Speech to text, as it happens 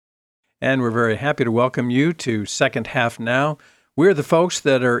and we're very happy to welcome you to Second Half Now. We're the folks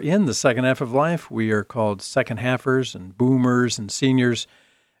that are in the second half of life. We are called second halfers and boomers and seniors.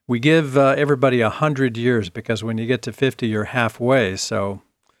 We give everybody 100 years because when you get to 50, you're halfway. So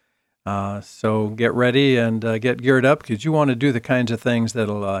get ready and get geared up because you want to do the kinds of things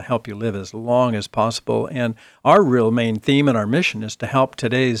that'll help you live as long as possible. And our real main theme and our mission is to help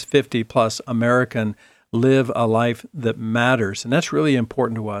today's 50-plus American live a life that matters. And that's really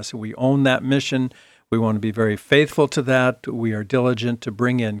important to us. We own that mission. We want to be very faithful to that. We are diligent to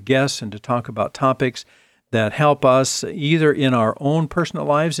bring in guests and to talk about topics that help us either in our own personal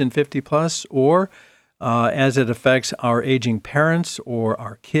lives in 50-plus or as it affects our aging parents or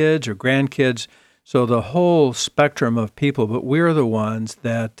our kids or grandkids. So the whole spectrum of people, but we're the ones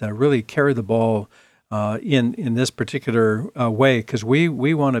that really carry the ball in this particular way because we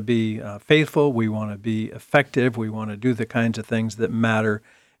want to be faithful, we want to be effective, we want to do the kinds of things that matter,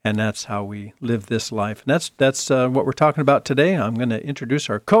 and that's how we live this life. And that's what we're talking about today. I'm going to introduce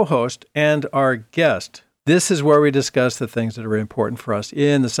our co-host and our guest. This is where we discuss the things that are important for us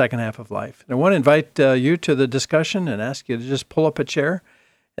in the second half of life. And I want to invite you to the discussion and ask you to just pull up a chair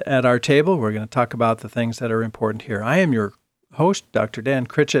at our table. We're going to talk about the things that are important here. I am your host, Dr. Dan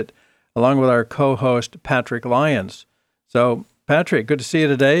Critchett, along with our co-host, Patrick Lyons. So, Patrick, good to see you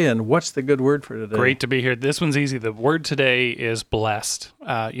today. And what's the good word for today? Great to be here. This one's easy. The word today is blessed.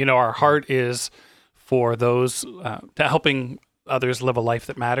 Our heart is for those to helping others live a life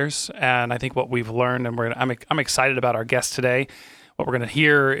that matters. And I think what we've learned, and I'm excited about our guest today. What we're going to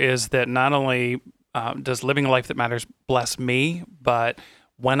hear is that not only does living a life that matters bless me, but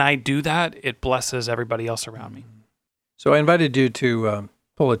when I do that, it blesses everybody else around me. So I invited you to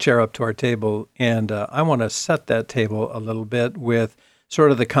pull a chair up to our table, and I want to set that table a little bit with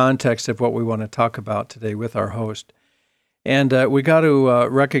sort of the context of what we want to talk about today with our host. And we got to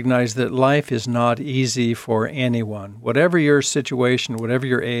recognize that life is not easy for anyone. Whatever your situation, whatever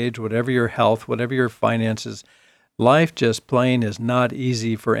your age, whatever your health, whatever your finances, life just plain is not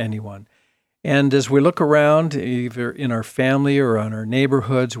easy for anyone. And as we look around, either in our family or on our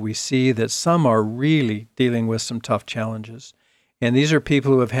neighborhoods, we see that some are really dealing with some tough challenges. And these are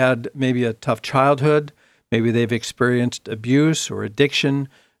people who have had maybe a tough childhood, maybe they've experienced abuse or addiction,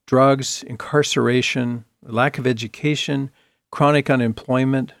 drugs, incarceration, lack of education, chronic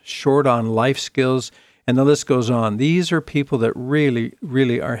unemployment, short on life skills, and the list goes on. These are people that really,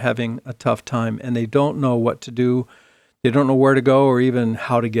 really are having a tough time, and they don't know what to do. They don't know where to go or even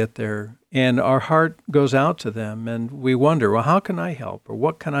how to get there. And our heart goes out to them, and we wonder, well, how can I help? Or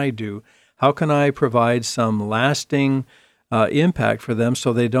what can I do? How can I provide some lasting impact for them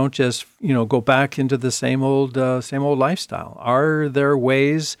so they don't just, go back into the same old lifestyle? Are there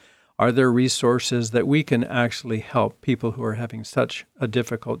ways, are there resources that we can actually help people who are having such a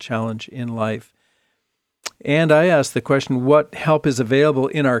difficult challenge in life? And I asked the question, what help is available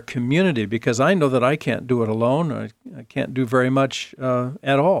in our community? Because I know that I can't do it alone. I can't do very much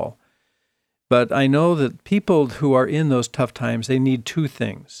at all. But I know that people who are in those tough times, they need two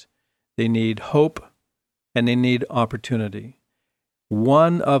things. They need hope and they need opportunity.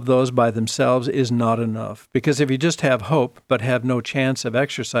 One of those by themselves is not enough, because if you just have hope but have no chance of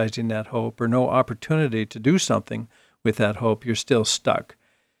exercising that hope or no opportunity to do something with that hope, you're still stuck.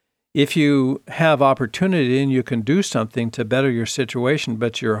 If you have opportunity and you can do something to better your situation,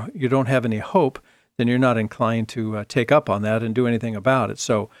 but you don't have any hope, then you're not inclined to take up on that and do anything about it.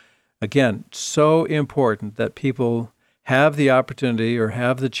 So again, so important that people have the opportunity or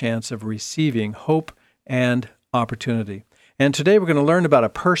have the chance of receiving hope and opportunity. And today we're going to learn about a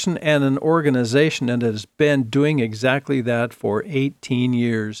person and an organization that has been doing exactly that for 18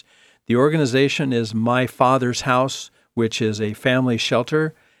 years. The organization is My Father's House, which is a family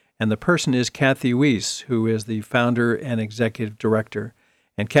shelter, and the person is Kathy Weiss, who is the founder and executive director.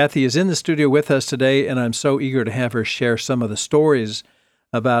 And Kathy is in the studio with us today, and I'm so eager to have her share some of the stories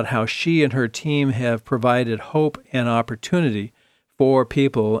about how she and her team have provided hope and opportunity for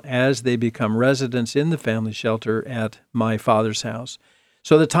people as they become residents in the family shelter at My Father's House.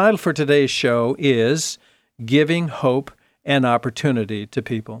 So the title for today's show is Giving Hope and Opportunity to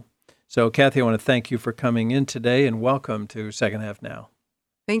People. So Kathy, I want to thank you for coming in today and welcome to Second Half Now.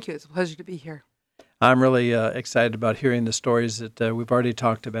 Thank you. It's a pleasure to be here. I'm really excited about hearing the stories that we've already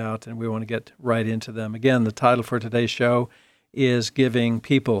talked about, and we want to get right into them. Again, the title for today's show is Giving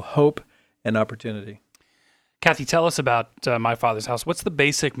People Hope and Opportunity. Kathy, tell us about My Father's House. What's the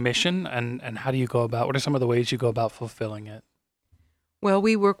basic mission, and how do you go about, what are some of the ways you go about fulfilling it? Well,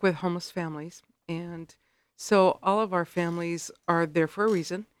 we work with homeless families, and so all of our families are there for a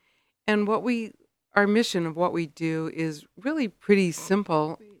reason. And our mission of what we do is really pretty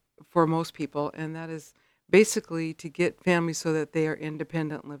simple for most people, and that is basically to get families so that they are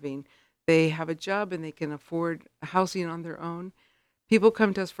independent living. They have a job and they can afford housing on their own. People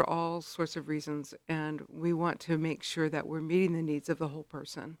come to us for all sorts of reasons, and we want to make sure that we're meeting the needs of the whole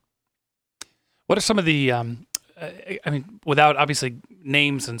person. What are some of the, I mean, without obviously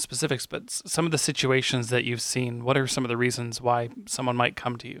names and specifics, but some of the situations that you've seen, what are some of the reasons why someone might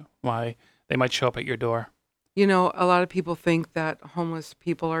come to you, why they might show up at your door? You know, a lot of people think that homeless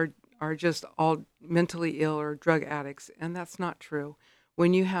people are just all mentally ill or drug addicts, and that's not true.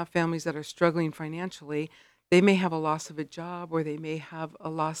 When you have families that are struggling financially, they may have a loss of a job, or they may have a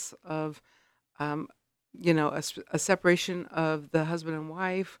loss of, a separation of the husband and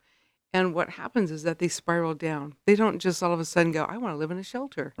wife. And what happens is that they spiral down. They don't just all of a sudden go, I want to live in a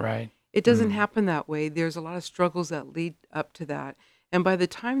shelter. Right. It doesn't happen that way. There's a lot of struggles that lead up to that. And by the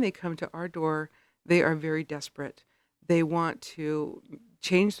time they come to our door, they are very desperate. They want to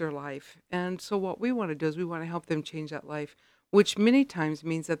change their life. And so what we want to do is we want to help them change that life, which many times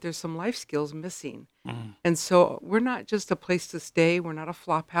means that there's some life skills missing. And so we're not just a place to stay. We're not a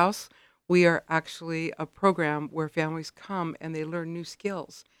flop house. We are actually a program where families come and they learn new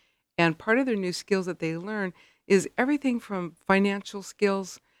skills. And part of their new skills that they learn is everything from financial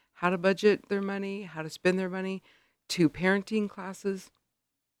skills, how to budget their money, how to spend their money, to parenting classes.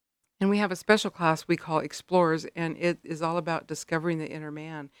 And we have a special class we call Explorers, and it is all about discovering the inner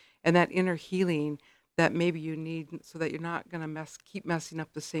man and that inner healing that maybe you need so that you're not going to keep messing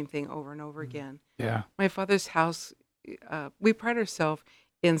up the same thing over and over again. Yeah. My Father's House, we pride ourselves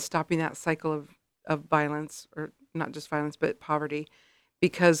in stopping that cycle of violence, or not just violence, but poverty,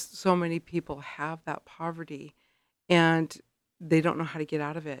 because so many people have that poverty and they don't know how to get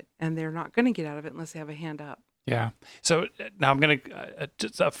out of it, and they're not going to get out of it unless they have a hand up. Yeah. So now I'm going to,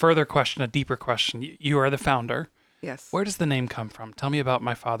 just a further question, a deeper question. You are the founder. Yes. Where does the name come from? Tell me about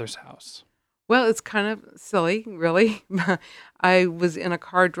My Father's House. Well, it's kind of silly, really. I was in a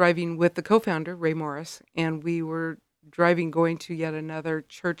car driving with the co-founder, Ray Morris, and we were driving going to yet another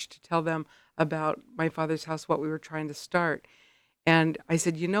church to tell them about My Father's House, what we were trying to start. And I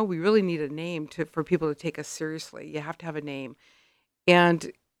said, we really need a name for people to take us seriously. You have to have a name.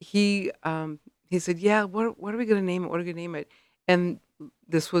 And he said, yeah, what are we going to name it? What are we going to name it? And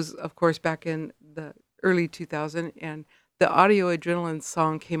this was, of course, back in the early 2000s, and the Audio Adrenaline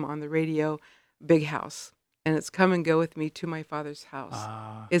song came on the radio, Big House. And it's Come and Go With Me to My Father's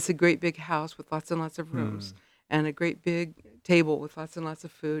House. It's a great big house with lots and lots of rooms, and a great big table with lots and lots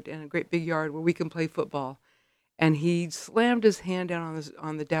of food, and a great big yard where we can play football. And he slammed his hand down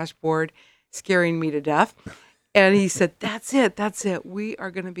on the dashboard, scaring me to death. And he said, that's it. We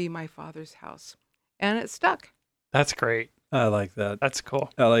are going to be My Father's House. And it stuck. That's great. I like that. That's cool.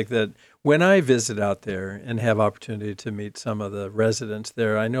 I like that. When I visit out there and have opportunity to meet some of the residents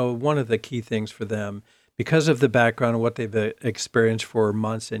there, I know one of the key things for them, because of the background and what they've experienced for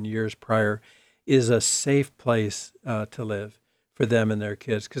months and years prior, is a safe place to live for them and their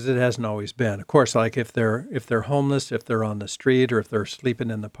kids, because it hasn't always been. Of course, like if they're homeless, if they're on the street, or if they're sleeping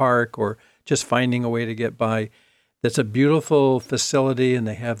in the park, or just finding a way to get by, that's a beautiful facility, and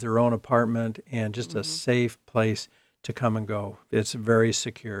they have their own apartment and just a safe place to come and go. It's very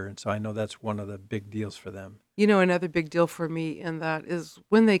secure, and so I know that's one of the big deals for them. Another big deal for me in that is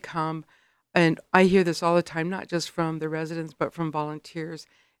when they come, and I hear this all the time, not just from the residents, but from volunteers,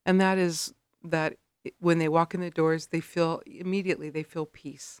 and that is that when they walk in the doors, they feel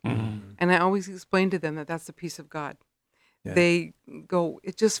peace. And I always explain to them that that's the peace of God. Yeah. They go,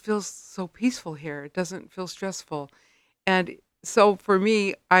 it just feels so peaceful here. It doesn't feel stressful. And so for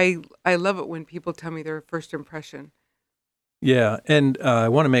me, I love it when people tell me their first impression. Yeah, and I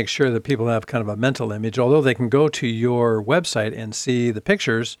want to make sure that people have kind of a mental image, although they can go to your website and see the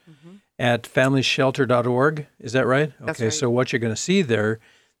pictures at familyshelter.org. Is that right? That's okay, right. So what you're going to see there,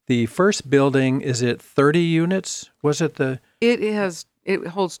 the first building, is it 30 units? Was it the... It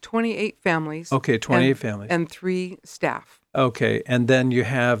holds 28 families. Okay, 28 families. And 3 staff. Okay, and then you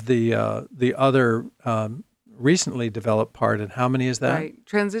have the other recently developed part, and how many is that? Right.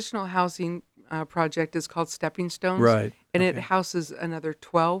 Transitional housing project is called Stepping Stones. Right. And it houses another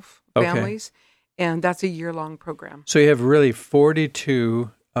 12 families, and that's a year-long program. So you have really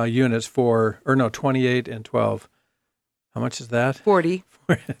 42 units 28 and 12. How much is that? 40.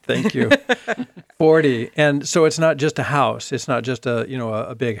 Thank you. 40. And so it's not just a house. It's not just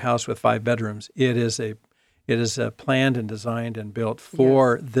a big house with 5 bedrooms. It is planned and designed and built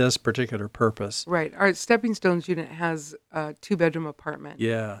for this particular purpose. Right. Our Stepping Stones unit has a 2-bedroom apartment.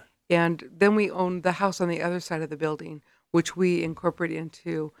 Yeah. And then we own the house on the other side of the building, which we incorporate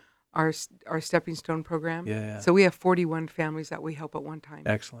into our Stepping Stone program. Yeah. So we have 41 families that we help at one time.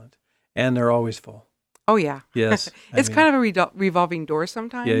 Excellent. and they're always full. Oh, yeah. Yes. It's kind of a revolving door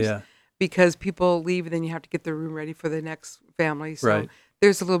sometimes. Yeah. Because people leave and then you have to get the room ready for the next family. So Right.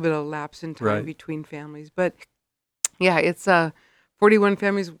 there's a little bit of lapse in time Right. between families. But yeah, it's 41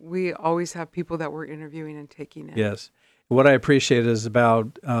 families. We always have people that we're interviewing and taking in. Yes. What I appreciate is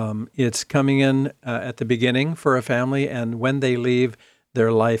about it's coming in at the beginning for a family, and when they leave,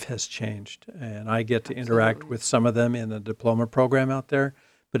 their life has changed. And I get to interact Absolutely. with some of them in the diploma program out there,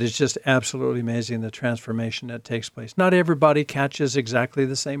 but it's just absolutely amazing the transformation that takes place. Not everybody catches exactly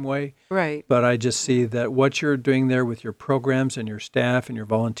the same way, Right. but I just see that what you're doing there with your programs and your staff and your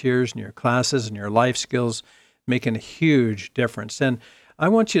volunteers and your classes and your life skills making a huge difference. And I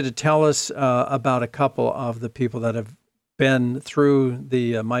want you to tell us about a couple of the people that have been through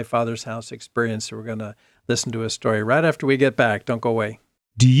the My Father's House experience. So we're going to listen to a story right after we get back. Don't go away.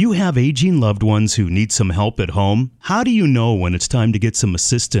 Do you have aging loved ones who need some help at home? How do you know when it's time to get some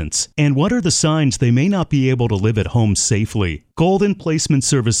assistance? And what are the signs they may not be able to live at home safely? Golden Placement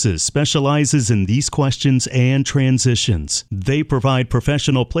Services specializes in these questions and transitions. They provide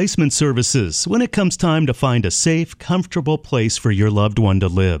professional placement services when it comes time to find a safe, comfortable place for your loved one to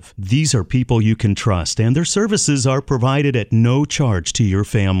live. These are people you can trust, and their services are provided at no charge to your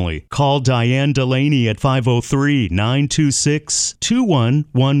family. Call Diane Delaney at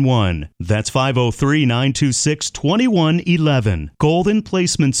 503-926-2111. That's 503-926-2111. Golden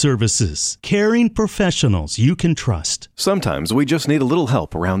Placement Services. Caring professionals you can trust. Sometimes we just need a little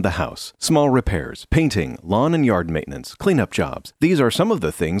help around the house. Small repairs, painting, lawn and yard maintenance, cleanup jobs. These are some of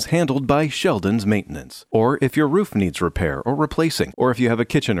the things handled by Sheldon's Maintenance. Or if your roof needs repair or replacing, or if you have a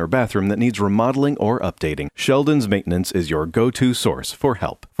kitchen or bathroom that needs remodeling or updating, Sheldon's Maintenance is your go-to source for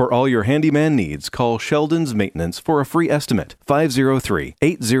help. For all your handyman needs, call Sheldon's Maintenance for a free estimate.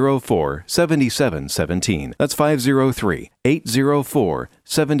 503-804-7717. That's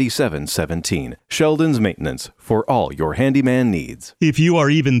 503-804-7717. Sheldon's Maintenance for all your handyman needs. If you are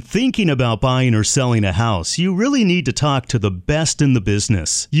even thinking about buying or selling a house, you really need to talk to the best in the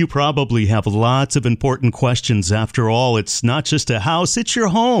business. You probably have lots of important questions. After all, it's not just a house, it's your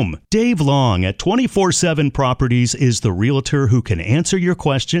home. Dave Long at 24/7 Properties is the realtor who can answer your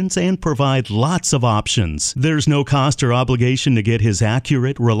questions and provide lots of options. There's no cost or obligation to get his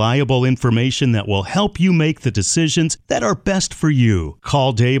accurate, reliable information that will help you make the decisions that are best for you.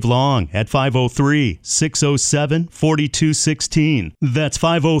 Call Dave Long at 503-607-4216. That's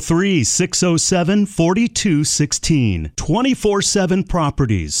 503-607-4216. 24/7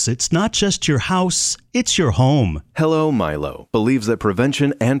 Properties. It's not just your house, it's your home. Hello Milo believes that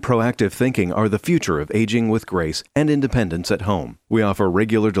prevention and proactive thinking are the future of aging with grace and independence at home. We offer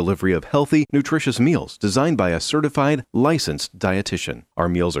regular delivery of healthy, nutritious meals designed by a certified, licensed dietitian. Our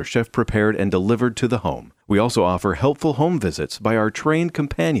meals are chef prepared and delivered to the home. We also offer helpful home visits by our trained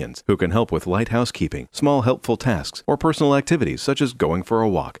companions who can help with light housekeeping, small helpful tasks, or personal activities such as going for a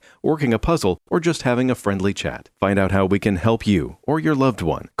walk, working a puzzle, or just having a friendly chat. Find out how we can help you or your loved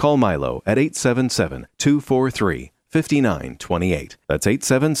one. Call Milo at 877-243-5928. That's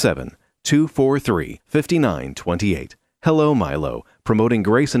 877-243-5928. Hello Milo, promoting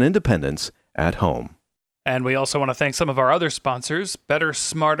grace and independence at home. And we also want to thank some of our other sponsors, Better,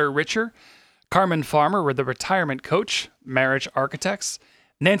 Smarter, Richer, Carmen Farmer with the Retirement Coach, Marriage Architects,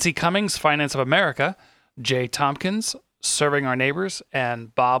 Nancy Cummings, Finance of America, Jay Tompkins, Serving Our Neighbors,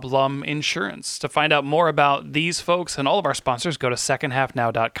 and Bob Lum Insurance. To find out more about these folks and all of our sponsors, go to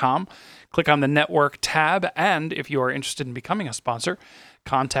secondhalfnow.com, click on the network tab, and if you are interested in becoming a sponsor,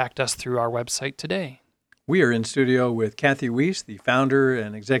 contact us through our website today. We are in studio with Kathy Weiss, the founder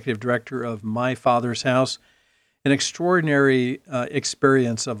and executive director of My Father's House. An extraordinary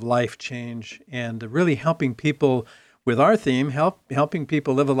experience of life change and really helping people with our theme, helping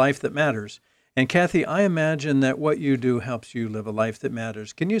people live a life that matters. And Kathy, I imagine that what you do helps you live a life that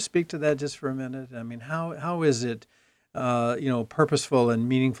matters. Can you speak to that just for a minute? I mean, how is it, purposeful and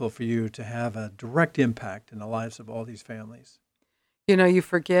meaningful for you to have a direct impact in the lives of all these families? You know, you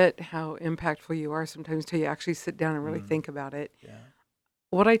forget how impactful you are sometimes until you actually sit down and really think about it. Yeah.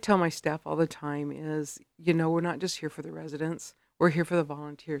 What I tell my staff all the time is, we're not just here for the residents. We're here for the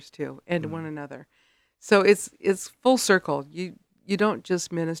volunteers too, and one another. So it's full circle. You don't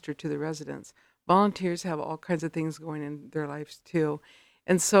just minister to the residents. Volunteers have all kinds of things going in their lives too.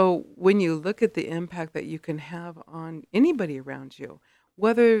 And so when you look at the impact that you can have on anybody around you,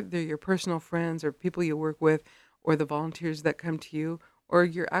 whether they're your personal friends or people you work with, or the volunteers that come to you, or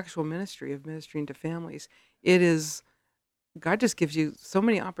your actual ministry of ministering to families, God just gives you so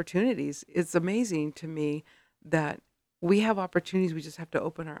many opportunities. It's amazing to me that we have opportunities. We just have to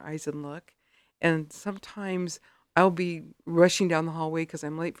open our eyes and look. And sometimes I'll be rushing down the hallway because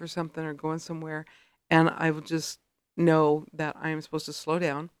I'm late for something or going somewhere, and I will just know that I am supposed to slow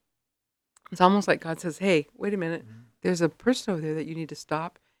down. It's almost like God says, "Hey, wait a minute. There's a person over there that you need to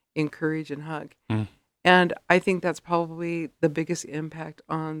stop, encourage, and hug." Mm. And I think that's probably the biggest impact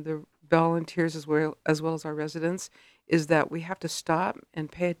on the volunteers as well as our residents is that we have to stop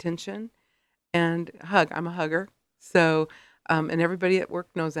and pay attention and hug. I'm a hugger, so and everybody at work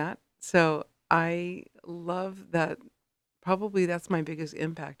knows that. So I love that. Probably that's my biggest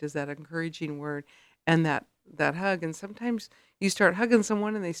impact is that encouraging word and that hug. And sometimes you start hugging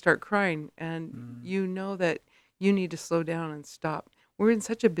someone and they start crying, and you know that you need to slow down and stop. We're in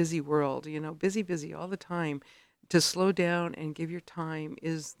such a busy world, busy all the time. To slow down and give your time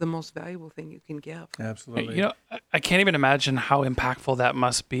is the most valuable thing you can give. Absolutely. I can't even imagine how impactful that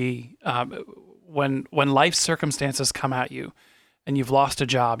must be when life circumstances come at you, and you've lost a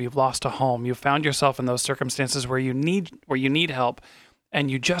job, you've lost a home, you've found yourself in those circumstances where you need help, and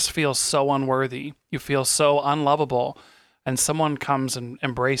you just feel so unworthy, you feel so unlovable, and someone comes and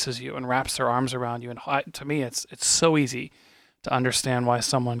embraces you and wraps their arms around you. And to me, it's so easy to understand why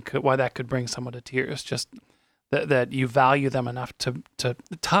that could bring someone to tears. Just that you value them enough to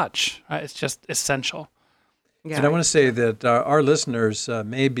touch. Right? It's just essential. Yeah. And I want to say that our listeners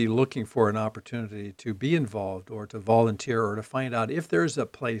may be looking for an opportunity to be involved or to volunteer or to find out if there's a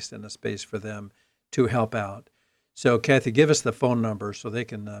place and a space for them to help out. So, Kathy, give us the phone number so they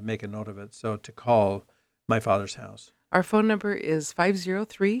can make a note of it. So to call My Father's House. Our phone number is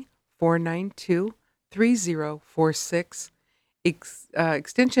 503-492-3046.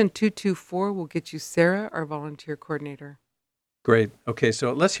 Extension 224 will get you Sarah, our volunteer coordinator. Great. Okay,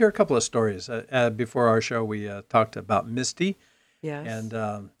 so let's hear a couple of stories. Before our show, we talked about Misty. Yes.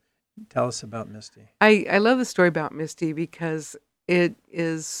 And tell us about Misty. I love the story about Misty because it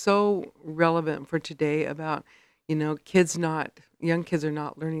is so relevant for today about, young kids are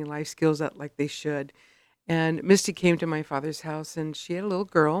not learning life skills like they should. And Misty came to my father's house, and she had a little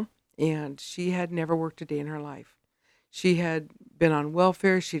girl, and she had never worked a day in her life. She had been on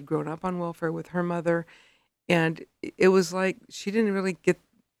welfare. She'd grown up on welfare with her mother. And it was like she didn't really get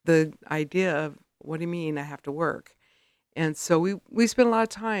the idea of, what do you mean I have to work? And so we spent a lot of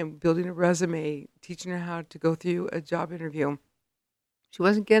time building a resume, teaching her how to go through a job interview. She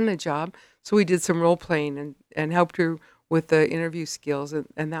wasn't getting a job, so we did some role playing and helped her with the interview skills,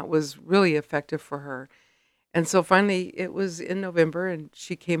 and that was really effective for her. And so finally, it was in November, and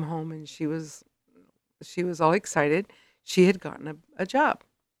she came home, and she was all excited. She had gotten a job,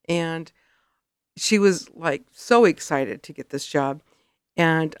 and she was like so excited to get this job.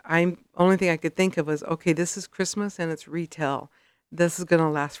 And only thing I could think of was, okay, this is Christmas and it's retail. This is going to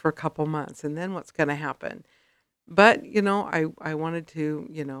last for a couple months, and then what's going to happen? But, I wanted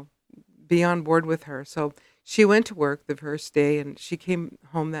to, be on board with her. So she went to work the first day, and she came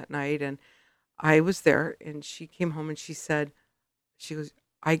home that night, and I was there, and she came home and she goes,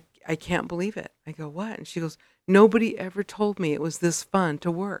 I can't believe it. I go, what? And she goes, nobody ever told me it was this fun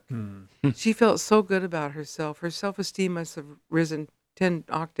to work. She felt so good about herself. Her self-esteem must have risen 10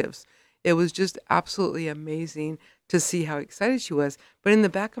 octaves. It was just absolutely amazing to see how excited she was. But in the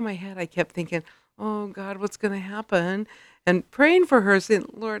back of my head, I kept thinking, oh, God, what's going to happen? And praying for her, saying,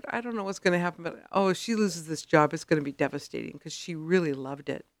 Lord, I don't know what's going to happen, but, if she loses this job, it's going to be devastating because she really loved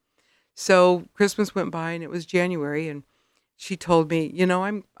it. So Christmas went by, and it was January, and she told me,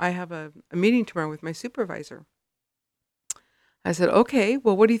 I have a meeting tomorrow with my supervisor. I said, okay,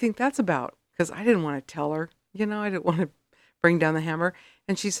 well, what do you think that's about? Because I didn't want to tell her, I didn't want to bring down the hammer.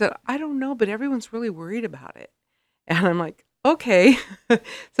 And she said, I don't know, but everyone's really worried about it. And I'm like, okay.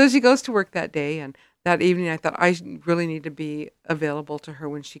 So she goes to work that day, and that evening I thought I really need to be available to her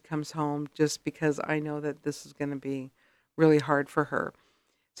when she comes home, just because I know that this is going to be really hard for her.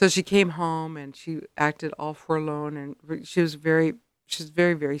 So she came home, and she acted all forlorn, and she's very,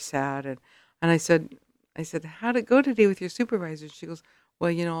 very sad. And I said, how'd it go today with your supervisor? She goes,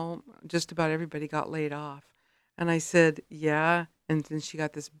 well, just about everybody got laid off. And I said, yeah. And then she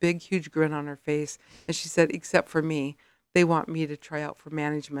got this big, huge grin on her face. And she said, except for me, they want me to try out for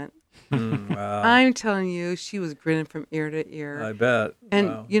management. Wow. I'm telling you, she was grinning from ear to ear. I bet.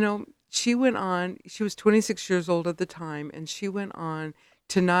 And, wow. She went on, she was 26 years old at the time, and she went on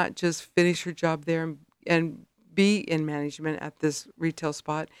to not just finish her job there and be in management at this retail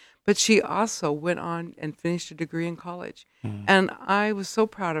spot, but she also went on and finished a degree in college. And I was so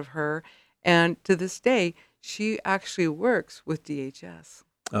proud of her. And to this day, she actually works with DHS.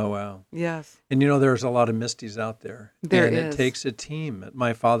 Oh, wow. Yes. And there's a lot of Misties out there. There and is. it takes a team at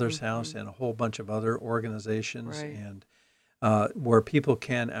My Father's House and a whole bunch of other organizations. Right. And where people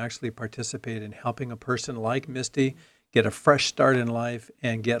can actually participate in helping a person like Misty get a fresh start in life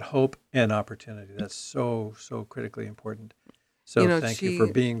and get hope and opportunity. That's so, so critically important. So thank you for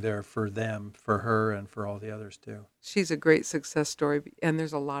being there for them, for her, and for all the others too. She's a great success story, and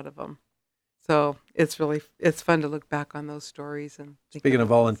there's a lot of them. So it's fun to look back on those stories. And speaking of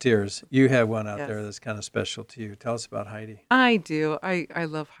volunteers, you have one out there that's kind of special to you. Tell us about Heidi. I do. I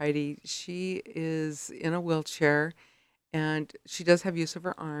love Heidi. She is in a wheelchair, and she does have use of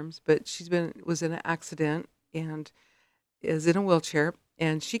her arms, but was in an accident and is in a wheelchair.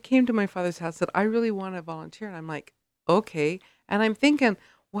 And she came to my father's house and said, I really want to volunteer. And I'm like, okay. And I'm thinking,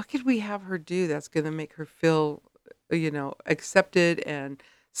 what could we have her do that's going to make her feel, accepted and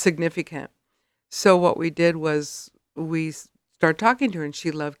significant? So what we did was we started talking to her, and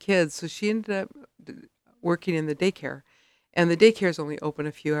she loved kids. So she ended up working in the daycare. And the daycare is only open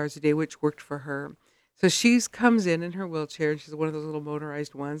a few hours a day, which worked for her. So she comes in her wheelchair, and she's one of those little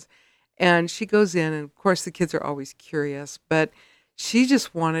motorized ones. And she goes in, and of course the kids are always curious, but she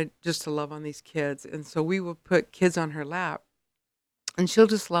just wanted to love on these kids. And so we would put kids on her lap, and she'll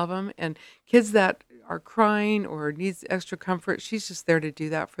just love them. And kids that are crying or needs extra comfort, she's just there to do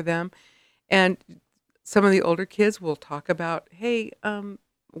that for them. And some of the older kids will talk about, hey,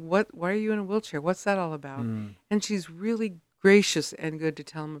 why are you in a wheelchair? What's that all about? And she's really gracious and good to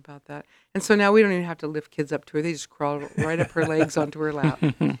tell them about that. And so now we don't even have to lift kids up to her. They just crawl right up her legs onto her lap.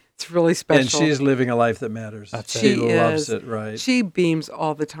 It's really special. And she's living a life that matters. She loves it, right? She beams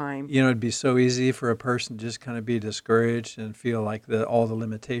all the time. It'd be so easy for a person to just kind of be discouraged and feel like all the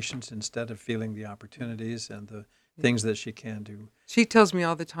limitations instead of feeling the opportunities and the things that she can do. She tells me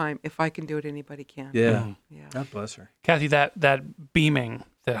all the time, if I can do it, anybody can. Yeah. God bless her. Kathy, that beaming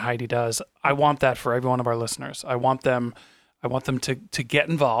that Heidi does, I want that for every one of our listeners. I want them to get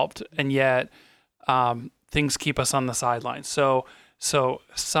involved, and yet things keep us on the sidelines. So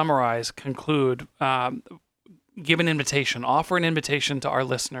summarize, conclude, give an invitation, offer an invitation to our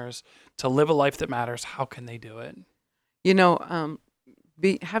listeners to live a life that matters. How can they do it?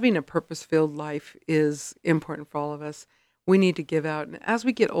 Having a purpose-filled life is important for all of us. We need to give out. And as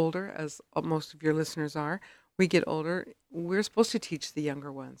we get older, as most of your listeners are, we get older, we're supposed to teach the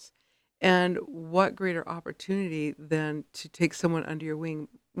younger ones. And what greater opportunity than to take someone under your wing?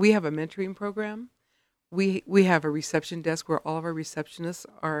 We have a mentoring program. We have a reception desk where all of our receptionists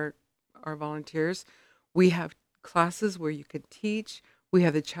are volunteers. We have classes where you can teach. We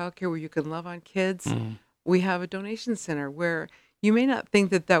have the childcare where you can love on kids. We have a donation center where you may not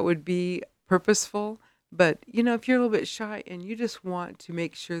think that would be purposeful, but if you're a little bit shy and you just want to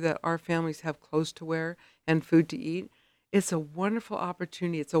make sure that our families have clothes to wear and food to eat, it's a wonderful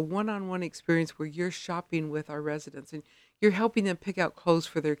opportunity. It's a one-on-one experience where you're shopping with our residents and you're helping them pick out clothes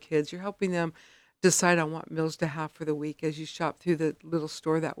for their kids. You're helping them decide on what meals to have for the week as you shop through the little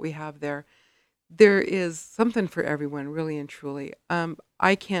store that we have there. There is something for everyone, really and truly.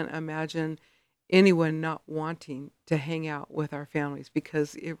 I can't imagine anyone not wanting to hang out with our families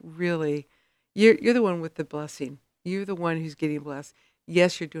because it really, you're the one with the blessing. You're the one who's getting blessed.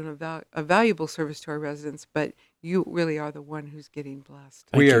 Yes, you're doing a valuable service to our residents, but you really are the one who's getting blessed.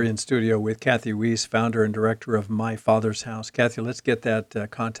 We are in studio with Kathy Weiss, founder and director of My Father's House. Kathy, let's get that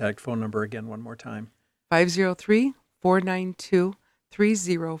contact phone number again one more time.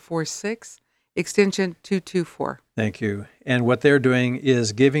 503-492-3046, extension 224. Thank you. And what they're doing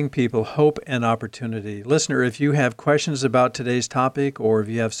is giving people hope and opportunity. Listener, if you have questions about today's topic or if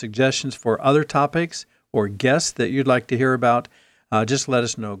you have suggestions for other topics or guests that you'd like to hear about, just let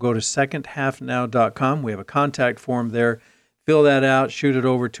us know. Go to secondhalfnow.com. We have a contact form there. Fill that out, shoot it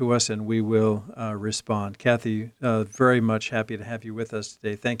over to us, and we will respond. Kathy, very much happy to have you with us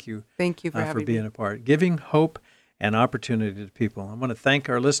today. Thank you. Thank you for being a part. Giving hope and opportunity to people. I want to thank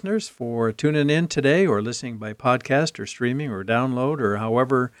our listeners for tuning in today or listening by podcast or streaming or download or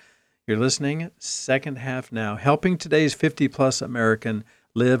however you're listening. Second Half Now, helping today's 50-plus American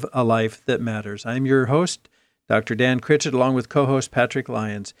live a life that matters. I'm your host, Dr. Dan Critchett, along with co-host Patrick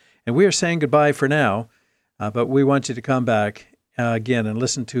Lyons. And we are saying goodbye for now, but we want you to come back again and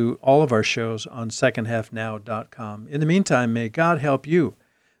listen to all of our shows on secondhalfnow.com. In the meantime, may God help you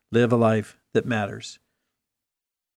live a life that matters.